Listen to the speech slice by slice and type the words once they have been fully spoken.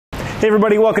Hey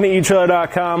everybody, welcome to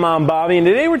etrailer.com. I'm Bobby, and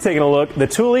today we're taking a look at the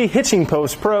Thule Hitching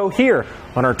Post Pro here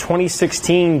on our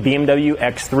 2016 BMW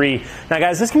X3. Now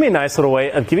guys, this can be a nice little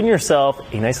way of giving yourself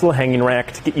a nice little hanging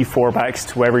rack to get you 4 bikes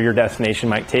to wherever your destination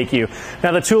might take you.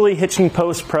 Now the Thule Hitching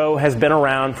Post Pro has been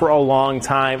around for a long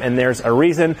time, and there's a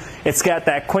reason. It's got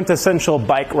that quintessential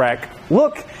bike rack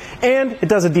look, and it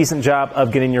does a decent job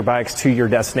of getting your bikes to your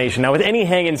destination. Now with any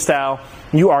hanging style,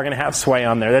 you are going to have sway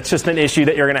on there. That's just an issue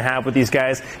that you're going to have with these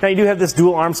guys. Now you do have this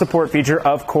dual arm support feature,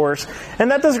 of course,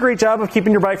 and that does a great job of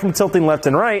keeping your bike from tilting left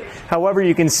and right. However,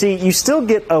 you can see you still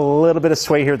get a little bit of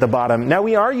sway here at the bottom. Now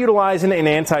we are utilizing an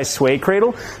anti-sway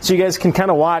cradle, so you guys can kind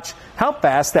of watch how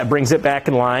fast that brings it back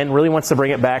in line. Really wants to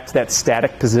bring it back to that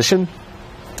static position.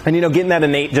 And you know, getting that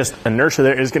innate just inertia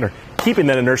there is going to, keeping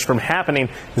that inertia from happening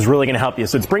is really going to help you.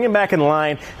 So it's bringing back in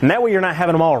line, and that way you're not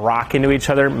having them all rock into each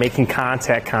other, making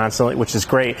contact constantly, which is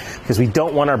great because we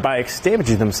don't want our bikes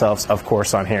damaging themselves, of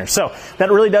course, on here. So that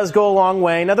really does go a long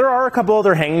way. Now there are a couple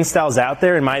other hanging styles out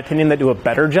there, in my opinion, that do a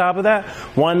better job of that.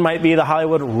 One might be the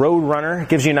Hollywood Road Runner. It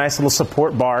gives you a nice little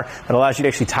support bar that allows you to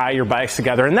actually tie your bikes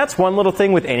together. And that's one little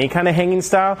thing with any kind of hanging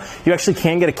style. You actually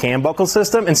can get a cam buckle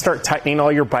system and start tightening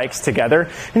all your bikes together.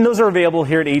 And those are available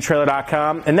here at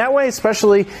etrailer.com. And that way,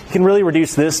 especially, you can really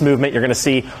reduce this movement you're going to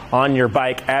see on your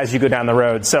bike as you go down the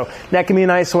road. So that can be a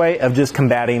nice way of just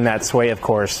combating that sway, of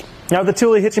course. Now, the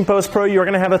Thule Hitching Post Pro, you're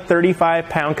going to have a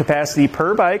 35-pound capacity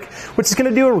per bike, which is going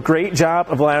to do a great job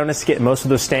of allowing us to get most of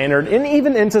those standard and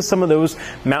even into some of those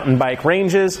mountain bike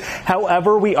ranges.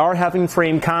 However, we are having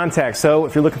frame contact, so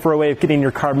if you're looking for a way of getting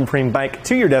your carbon frame bike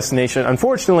to your destination,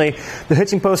 unfortunately, the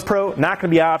Hitching Post Pro, not going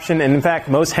to be an option, and in fact,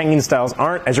 most hanging styles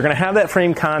aren't, as you're going to have that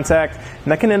frame contact,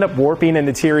 and that can end up warping and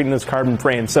deteriorating those carbon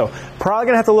frames. So probably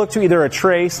going to have to look to either a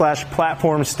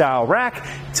tray/platform style rack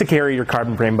to carry your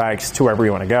carbon frame bikes to wherever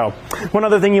you want to go. One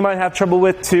other thing you might have trouble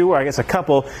with too, or I guess a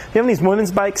couple, if you have these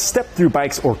women's bikes, step-through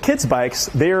bikes, or kids' bikes,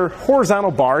 their horizontal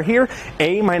bar here,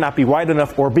 A, might not be wide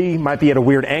enough, or B, might be at a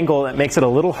weird angle that makes it a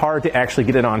little hard to actually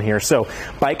get it on here. So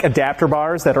bike adapter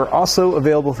bars that are also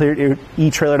available here at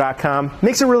etrailer.com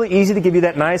makes it really easy to give you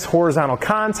that nice horizontal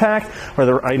contact, where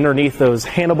they're underneath those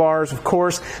handlebars, of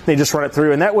course, they just run it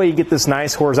through, and that way you get this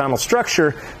nice horizontal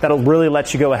structure that'll really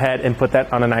let you go ahead and put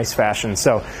that on a nice fashion.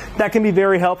 So that can be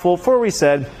very helpful for, we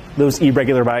said, those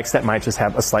irregular bikes that might just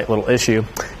have a slight little issue.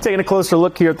 Taking a closer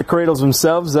look here at the cradles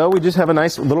themselves, though, we just have a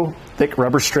nice little thick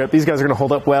rubber strip. These guys are going to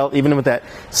hold up well, even with that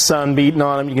sun beating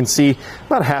on them. You can see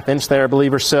about a ½ inch there, I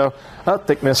believe, or so of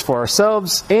thickness for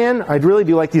ourselves. And I really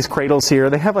do like these cradles here.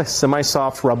 They have a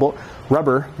semi-soft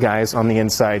rubber guys on the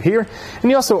inside here.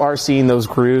 And you also are seeing those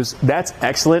grooves. That's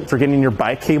excellent for getting your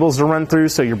bike cables to run through,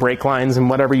 so your brake lines and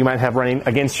whatever you might have running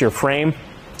against your frame.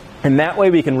 And that way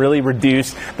we can really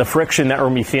reduce the friction that we're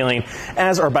going to be feeling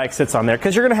as our bike sits on there,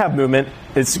 because you're going to have movement.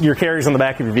 It's your carriers on the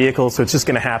back of your vehicle, so it's just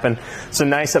going to happen. So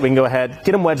nice that we can go ahead,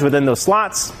 get them wedged within those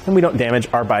slots, and we don't damage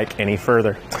our bike any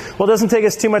further. Well, it doesn't take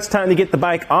us too much time to get the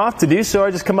bike off. To do so,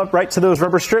 I just come up right to those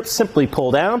rubber strips, simply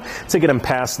pull down to get them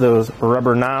past those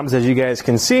rubber knobs, as you guys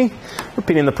can see.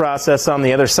 Repeating the process on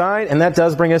the other side, and that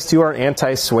does bring us to our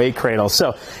anti-sway cradle.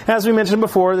 So, as we mentioned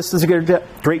before, this does a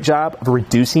great job of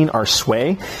reducing our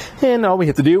sway. And all we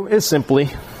have to do is simply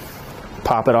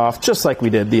pop it off just like we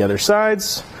did the other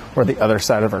sides, or the other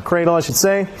side of our cradle, I should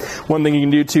say. One thing you can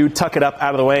do too, tuck it up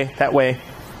out of the way. That way,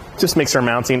 just makes our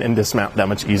mounting and dismount that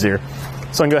much easier.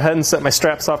 So I can go ahead and set my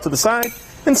straps off to the side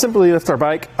and simply lift our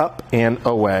bike up and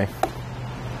away.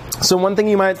 So one thing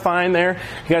you might find there,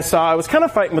 you guys saw I was kind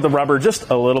of fighting with the rubber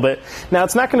just a little bit. Now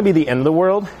it's not going to be the end of the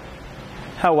world.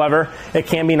 However, it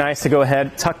can be nice to go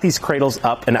ahead, tuck these cradles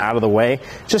up and out of the way,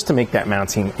 just to make that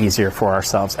mounting easier for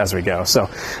ourselves as we go. So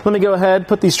let me go ahead,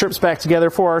 put these strips back together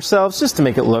for ourselves, just to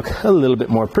make it look a little bit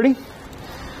more pretty.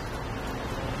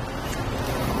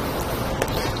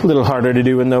 A little harder to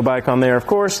do with no bike on there, of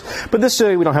course, but this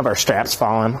way we don't have our straps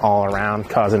falling all around,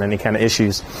 causing any kind of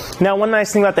issues. Now, one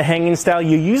nice thing about the hanging style,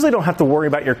 you usually don't have to worry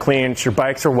about your clearance. Your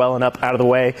bikes are well enough out of the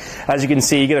way. As you can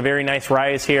see, you get a very nice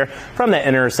rise here from that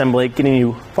inner assembly, getting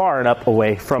you far enough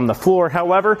away from the floor.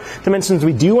 However, dimensions,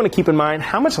 we do want to keep in mind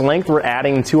how much length we're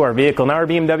adding to our vehicle. Now, our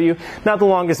BMW, not the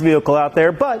longest vehicle out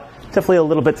there, but definitely a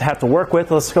little bit to have to work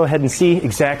with. Let's go ahead and see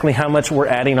exactly how much we're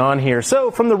adding on here. So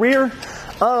from the rear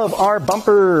of our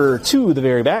bumper to the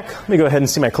very back, let me go ahead and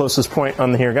see my closest point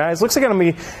on here, guys. Looks like I'm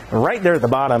going to be right there at the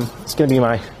bottom. It's going to be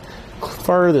my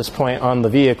farthest point on the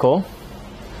vehicle.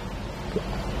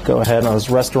 Go ahead and I'll just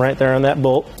rest right there on that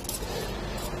bolt.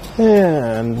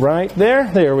 And right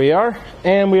there we are.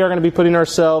 And we are going to be putting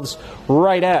ourselves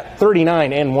right at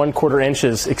 39 1/4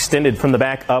 inches extended from the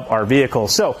back of our vehicle.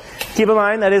 So keep in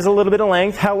mind that is a little bit of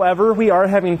length. However, we are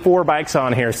having 4 bikes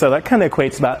on here, so that kind of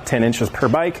equates about 10 inches per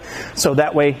bike. So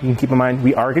that way you can keep in mind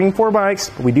we are getting 4 bikes,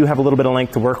 but we do have a little bit of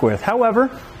length to work with.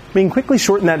 However, we can quickly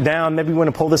shorten that down. Maybe we want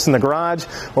to pull this in the garage,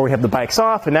 or we have the bikes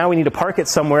off and now we need to park it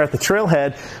somewhere at the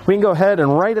trailhead. We can go ahead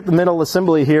and right at the middle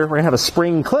assembly here, we're going to have a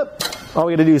spring clip. All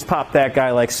we got to do is pop that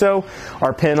guy like so.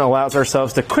 Our pin allows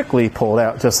ourselves to quickly pull it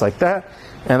out just like that.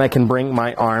 And I can bring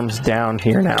my arms down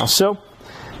here now. So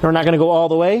we're not going to go all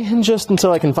the way, and just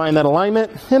until I can find that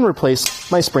alignment and replace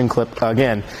my spring clip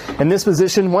again. In this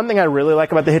position, one thing I really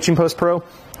like about the Hitching Post Pro,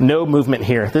 no movement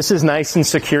here. This is nice and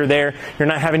secure there. You're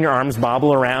not having your arms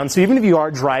bobble around. So even if you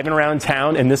are driving around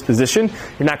town in this position,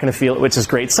 you're not going to feel it, which is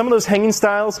great. Some of those hanging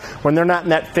styles, when they're not in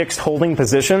that fixed holding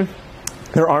position,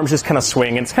 their arms just kind of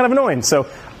swing, and it's kind of annoying. So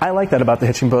I like that about the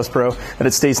Hitching Post Pro, that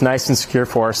it stays nice and secure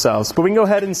for ourselves. But we can go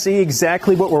ahead and see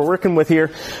exactly what we're working with here.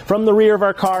 From the rear of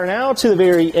our car now to the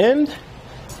very end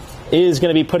is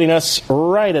going to be putting us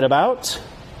right at about,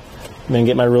 I'm going to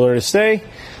get my ruler to stay,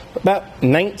 about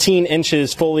 19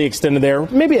 inches fully extended there,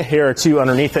 maybe a hair or two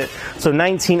underneath it. So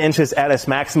 19 inches at its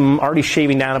maximum, already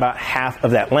shaving down about half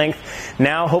of that length.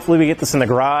 Now, hopefully we get this in the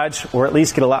garage, or at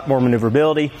least get a lot more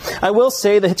maneuverability. I will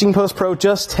say the Hitching Post Pro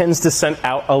just tends to send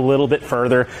out a little bit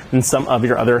further than some of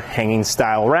your other hanging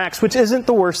style racks, which isn't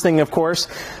the worst thing, of course.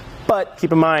 But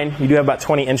keep in mind, you do have about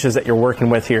 20 inches that you're working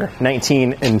with here,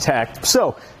 19 intact.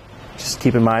 So just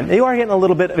keep in mind, you are getting a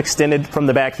little bit extended from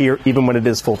the back here, even when it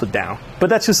is folded down.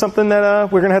 But that's just something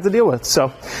that we're going to have to deal with.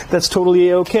 So that's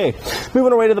totally okay.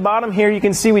 Moving our way to the bottom here, you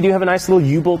can see we do have a nice little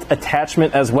U-bolt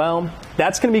attachment as well.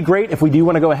 That's going to be great if we do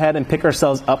want to go ahead and pick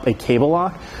ourselves up a cable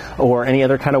lock or any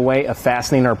other kind of way of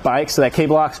fastening our bike. So that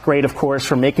cable lock's great, of course,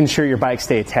 for making sure your bike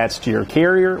stay attached to your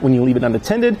carrier when you leave it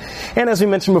unattended. And as we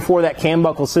mentioned before, that cam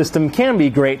buckle system can be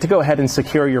great to go ahead and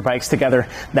secure your bikes together.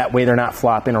 That way they're not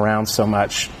flopping around so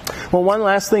much. Well, one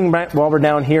last thing while we're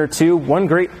down here too, one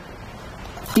great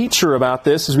feature about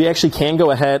this is we actually can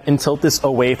go ahead and tilt this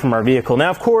away from our vehicle. Now,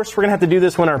 of course, we're going to have to do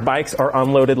this when our bikes are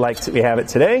unloaded like we have it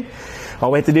today.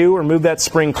 All we have to do, remove that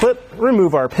spring clip,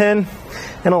 remove our pin,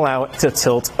 and allow it to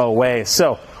tilt away.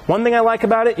 So one thing I like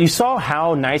about it, you saw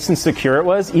how nice and secure it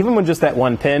was, even with just that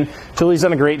one pin. Thule's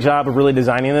done a great job of really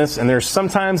designing this, and there's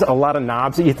sometimes a lot of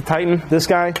knobs that you have to tighten. This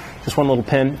guy, just one little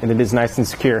pin, and it is nice and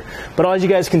secure. But as you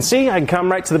guys can see, I can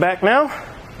come right to the back now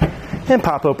and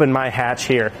pop open my hatch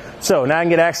here. So now I can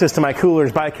get access to my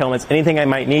coolers, bike helmets, anything I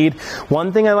might need.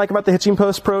 One thing I like about the Hitching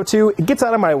Post Pro too, it gets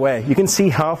out of my way. You can see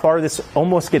how far this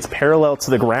almost gets parallel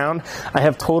to the ground. I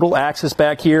have total access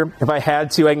back here. If I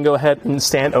had to, I can go ahead and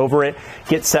stand over it,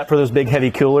 get set for those big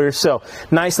heavy coolers. So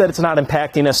nice that it's not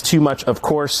impacting us too much, of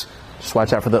course. Just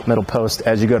watch out for the middle post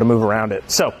as you go to move around it.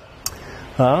 So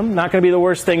not going to be the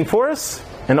worst thing for us.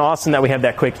 And awesome that we have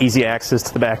that quick, easy access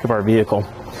to the back of our vehicle.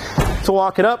 To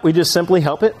walk it up, we just simply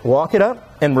help it walk it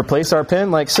up and replace our pin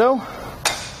like so.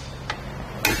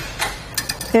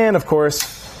 And of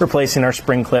course, replacing our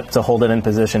spring clip to hold it in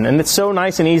position. And it's so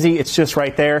nice and easy, it's just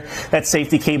right there. That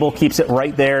safety cable keeps it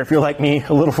right there. If you're like me,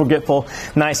 a little forgetful,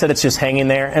 nice that it's just hanging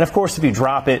there. And of course, if you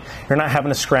drop it, you're not having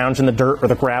to scrounge in the dirt or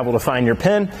the gravel to find your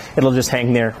pin. It'll just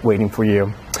hang there waiting for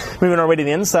you. Moving our way to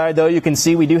the inside though, you can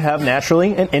see we do have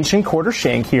naturally an 1.25"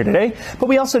 shank here today, but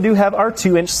we also do have our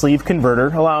 2-inch sleeve converter,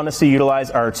 allowing us to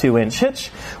utilize our 2-inch hitch,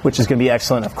 which is going to be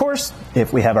excellent, of course,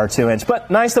 if we have our 2-inch.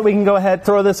 But nice that we can go ahead,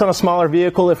 throw this on a smaller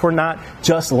vehicle if we're not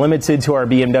just limited to our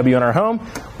BMW in our home.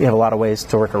 We have a lot of ways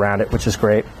to work around it, which is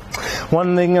great.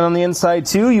 One thing on the inside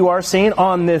too, you are seeing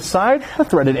on this side a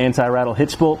threaded anti-rattle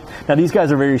hitch bolt. Now these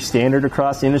guys are very standard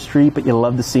across the industry, but you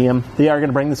love to see them. They are going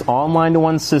to bring this all in line to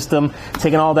one system,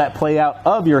 taking all that play out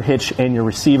of your hitch and your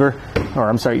receiver, or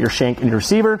I'm sorry, your shank and your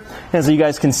receiver. As you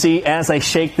guys can see, as I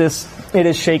shake this, it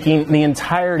is shaking the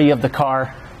entirety of the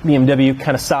car. BMW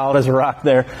kind of solid as a rock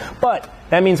there, but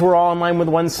that means we're all in line with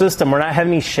one system. We're not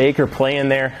having any shake or play in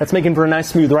there. That's making for a nice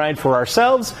smooth ride for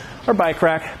ourselves, our bike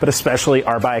rack, but especially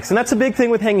our bikes. And that's a big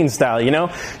thing with hanging style, you know?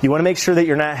 You want to make sure that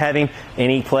you're not having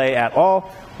any play at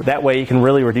all. That way you can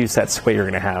really reduce that sway you're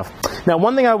going to have. Now,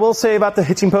 one thing I will say about the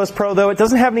Hitching Post Pro, though, it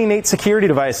doesn't have any innate security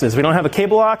devices. We don't have a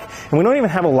cable lock, and we don't even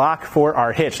have a lock for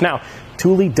our hitch. Now,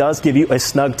 Thule does give you a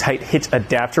snug, tight hitch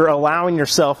adapter, allowing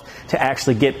yourself to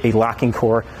actually get a locking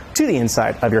core to the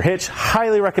inside of your hitch.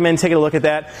 Highly recommend taking a look at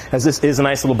that, as this is a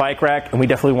nice little bike rack, and we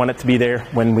definitely want it to be there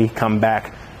when we come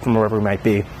back from wherever we might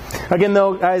be. Again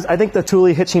though, guys, I think the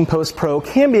Thule Hitching Post Pro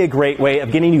can be a great way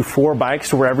of getting you 4 bikes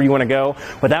to wherever you want to go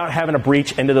without having to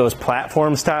breach into those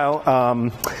platform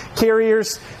style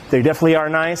carriers. They definitely are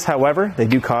nice, however, they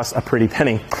do cost a pretty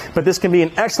penny. But this can be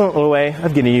an excellent little way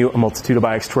of getting you a multitude of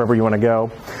bikes to wherever you want to go.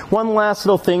 One last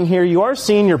little thing here, you are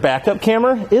seeing your backup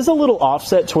camera is a little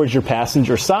offset towards your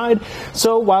passenger side.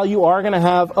 So while you are going to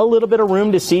have a little bit of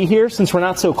room to see here, since we're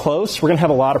not so close, we're going to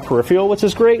have a lot of peripheral, which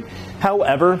is great.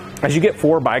 However, as you get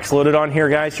 4 bikes loaded on here,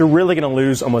 guys, you're really going to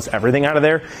lose almost everything out of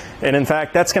there. And in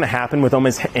fact, that's going to happen with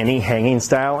almost any hanging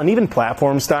style and even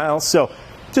platform style. So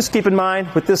just keep in mind,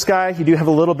 with this guy, you do have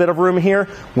a little bit of room here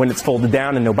when it's folded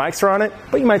down and no bikes are on it,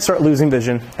 but you might start losing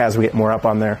vision as we get more up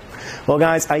on there. Well,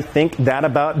 guys, I think that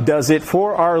about does it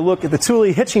for our look at the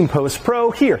Thule Hitching Post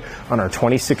Pro here on our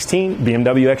 2016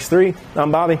 BMW X3.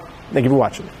 I'm Bobby. Thank you for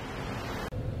watching.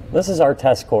 This is our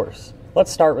test course.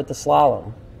 Let's start with the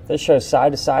slalom. This shows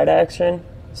side-to-side action,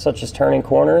 such as turning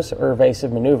corners or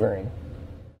evasive maneuvering.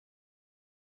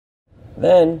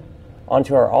 Then,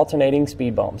 onto our alternating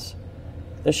speed bumps.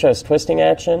 This shows twisting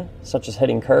action, such as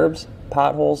hitting curbs,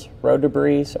 potholes, road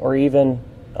debris, or even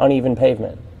uneven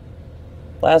pavement.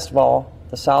 Last of all,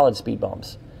 the solid speed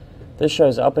bumps. This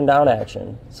shows up and down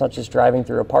action, such as driving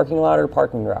through a parking lot or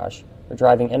parking garage, or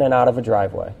driving in and out of a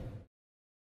driveway.